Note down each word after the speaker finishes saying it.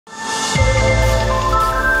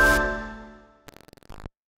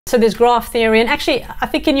So there's graph theory, and actually I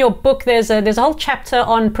think in your book there's a whole chapter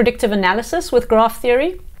on predictive analysis with graph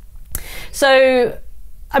theory. So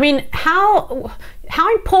I mean, how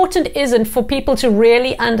important is it for people to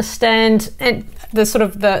really understand and the sort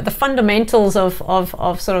of the fundamentals of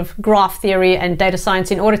sort of graph theory and data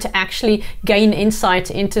science in order to actually gain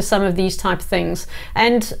insight into some of these type of things?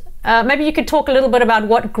 And maybe you could talk a little bit about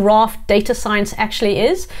what graph data science actually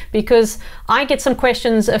is, because I get some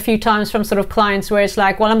questions a few times from sort of clients where it's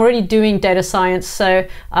like, well, I'm already doing data science, so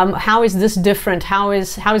how is this different? How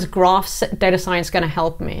is graph data science going to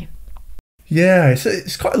help me? Yeah,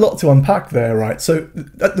 it's quite a lot to unpack there, right? So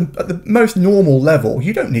at the most normal level,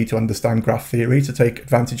 you don't need to understand graph theory to take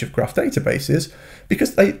advantage of graph databases,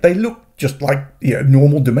 because they look just like, you know,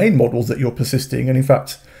 normal domain models that you're persisting. And in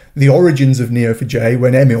fact, the origins of Neo4j,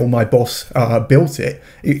 when Emil, my boss, built it,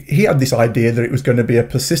 he had this idea that it was going to be a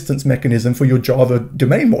persistence mechanism for your Java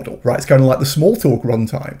domain model, right? It's kind of like the Smalltalk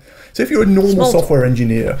runtime. So if you're a normal software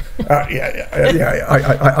engineer,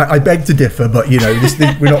 I beg to differ, but you know,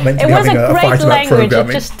 we're not meant to be having a fight about programming.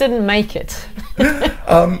 It just didn't make it.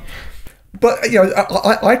 But you know,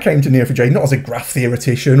 I came to Neo4j not as a graph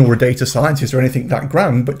theoretician or a data scientist or anything that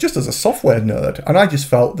grand, but just as a software nerd. And I just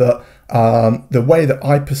felt that the way that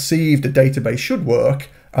I perceived a database should work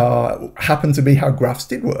happened to be how graphs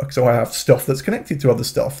did work. So I have stuff that's connected to other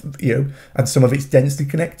stuff, you know, and some of it's densely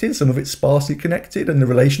connected, some of it's sparsely connected, and the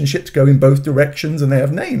relationships go in both directions and they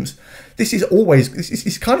have names. This is always,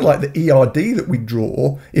 it's kind of like the ERD that we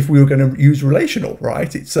draw if we were going to use relational,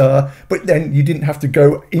 right? It's but then you didn't have to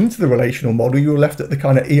go into the relational model, you were left at the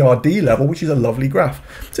kind of ERD level, which is a lovely graph.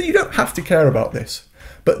 So you don't have to care about this.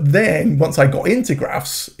 But then once I got into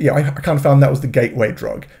graphs, yeah, I kind of found that was the gateway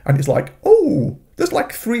drug. And it's like, oh, there's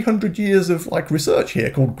like 300 years of like research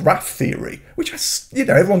here called graph theory, which has, you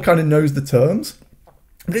know, everyone kind of knows the terms.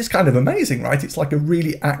 But it's kind of amazing, right? It's like a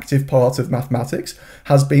really active part of mathematics,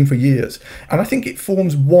 has been for years. And I think it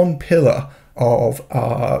forms one pillar of,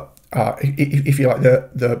 if you like,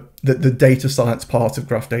 the data science part of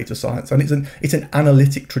graph data science. And it's an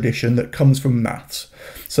analytic tradition that comes from maths.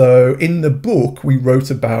 So in the book, we wrote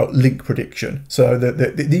about link prediction. So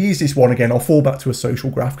the easiest one, again, I'll fall back to a social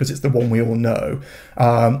graph because it's the one we all know.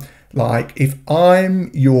 Like if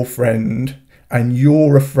I'm your friend and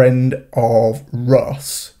you're a friend of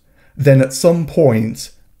Russ, then at some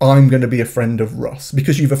point, I'm going to be a friend of Russ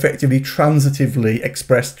because you've effectively transitively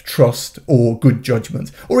expressed trust or good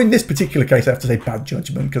judgment. Or in this particular case, I have to say bad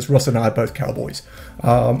judgment because Russ and I are both cowboys.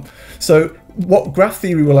 So what graph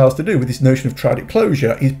theory will allow us to do with this notion of triadic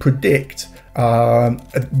closure is predict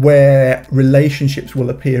where relationships will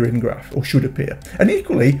appear in graph or should appear, and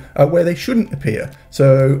equally where they shouldn't appear.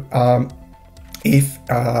 So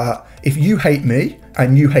if you hate me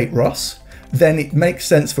and you hate Russ, then it makes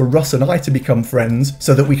sense for Russ and I to become friends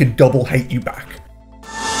so that we could double hate you back.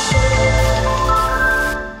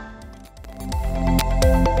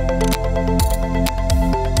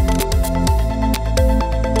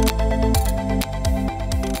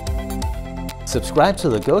 Subscribe to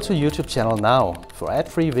the GOTO YouTube channel now for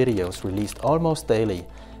ad-free videos released almost daily,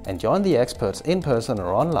 and join the experts in person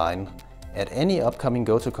or online at any upcoming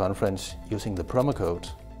GOTO conference using the promo code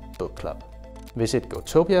Book Club. Visit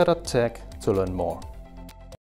gotopia.tech to learn more.